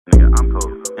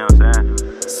know what I'm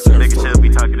saying? Niggas should be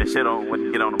talking this shit on when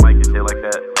you get on the mic and shit like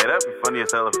that. Hey, that'd be funny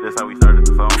as hell if this how we started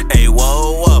the song. Hey,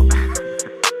 whoa, whoa.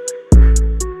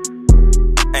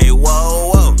 Hey,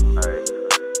 whoa, whoa. Alright.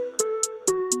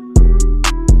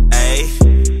 Hey,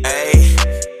 hey,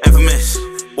 infamous.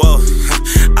 Whoa,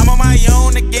 I'm on my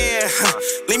own again.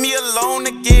 Leave me alone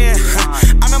again.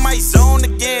 I'm in my zone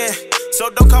again. So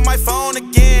don't call my phone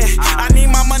again. I need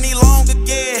my money long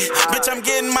again. Bitch, I'm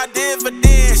getting my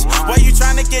dividends. Why you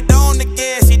tryna get on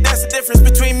again? See, that's the difference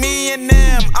between me and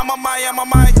them. I'm on my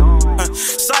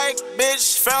psych,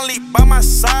 bitch. Family by my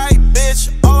side,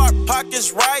 bitch. All our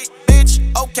pockets right, bitch.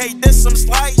 Okay, this some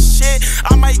slight shit.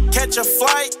 I might catch a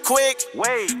flight quick.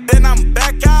 Then I'm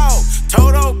back out.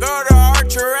 Toto girl to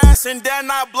arch her ass and then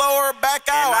I blow her back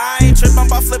out. I ain't trippin'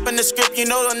 about flipping the script. You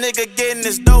know the nigga getting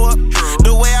his dough up.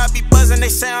 The way I be buzzing, they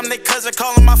say I'm their cousin,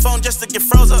 calling my phone just to get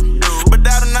froze up. But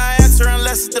I do not answer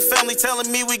unless it's the family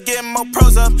telling me we getting more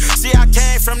pros up. See, I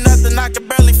came from nothing, I could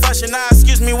barely function. Now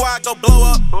excuse me why I go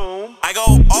blow up. I go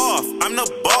off, I'm the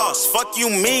boss. Fuck you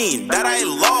mean that I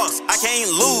lost? I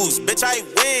can't lose, bitch, I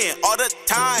win all the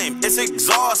time. It's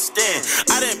exhausting.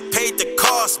 I didn't pay the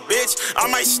cost, bitch. I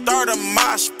might start a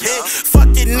mosh pit.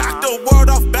 Fucking knock the world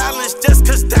off balance just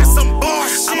cause that's some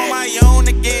bullshit. I'm on my own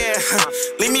again.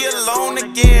 Leave me alone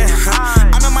again.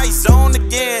 I'm in my zone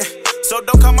again. So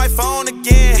don't call my phone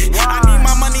again. I need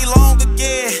my money long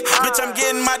again. Bitch, I'm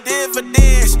getting my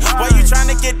dividends. Why you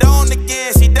tryna get on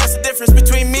again? See, that's the difference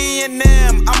between me and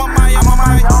them. I'm on my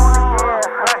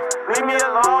leave me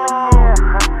alone.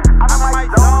 I'm in my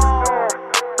zone.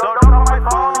 So don't call my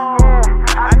phone.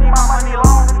 I need my money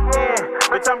long again.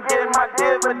 Bitch, I'm getting my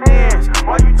dividends.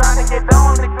 Why you tryna get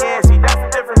on again? See, that's the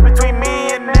difference between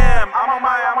me and them. I'm on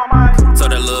my So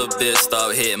that little bitch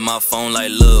stop hitting my phone like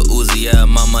Lil Uzi, yeah,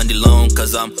 my money long.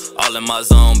 Cause I'm all in my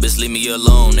zone, bitch, leave me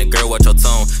alone. And girl, watch your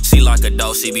tone. She like a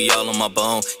dog, she be all on my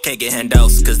bone. Can't get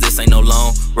handouts, cause this ain't no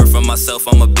loan. Work for myself,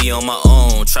 I'ma be on my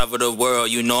own. Travel the world,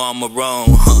 you know I'm a roam,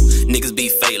 Niggas be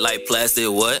fake like plastic,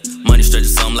 what? Money straight to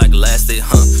something like elastic,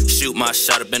 Shoot my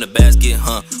shot up in a basket,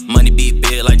 Money be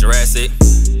big like Jurassic.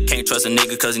 Can't trust a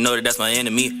nigga cause you know that that's my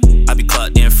enemy. I be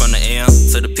clocked in from the AM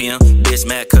to the PM. Bitch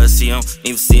mad cause she don't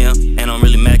even see him. And I'm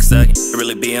really mad cause I can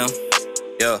really be him.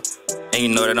 Yeah, and you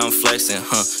know that I'm flexing,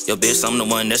 Yo bitch, I'm the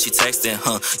one that she texting,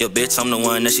 Yo bitch, I'm the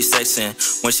one that she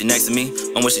sexing. When she next to me,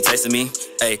 and when she texting me,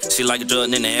 ayy, she like a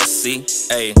drug in the ecstasy,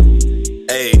 ayy,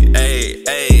 ayy, ayy,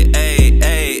 ayy, ayy,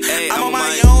 ayy, ayy. I'm on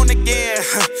my own again,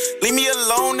 leave me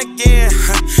alone again.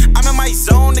 I'm in my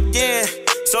zone again.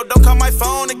 So don't call my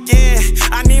phone again.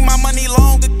 I need my money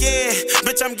long again.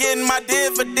 Bitch, I'm getting my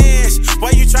dividends.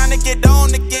 Why you tryna get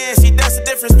on again? See, that's the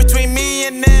difference between me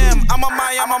and them. I'm on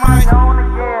my zone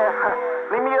again.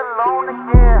 Leave me alone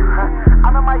again.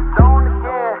 I'm in my zone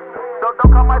again. So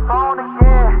don't call my phone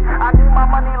again. I need my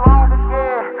money long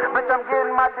again. Bitch, I'm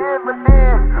getting my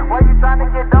dividends. Why you tryna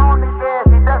get on?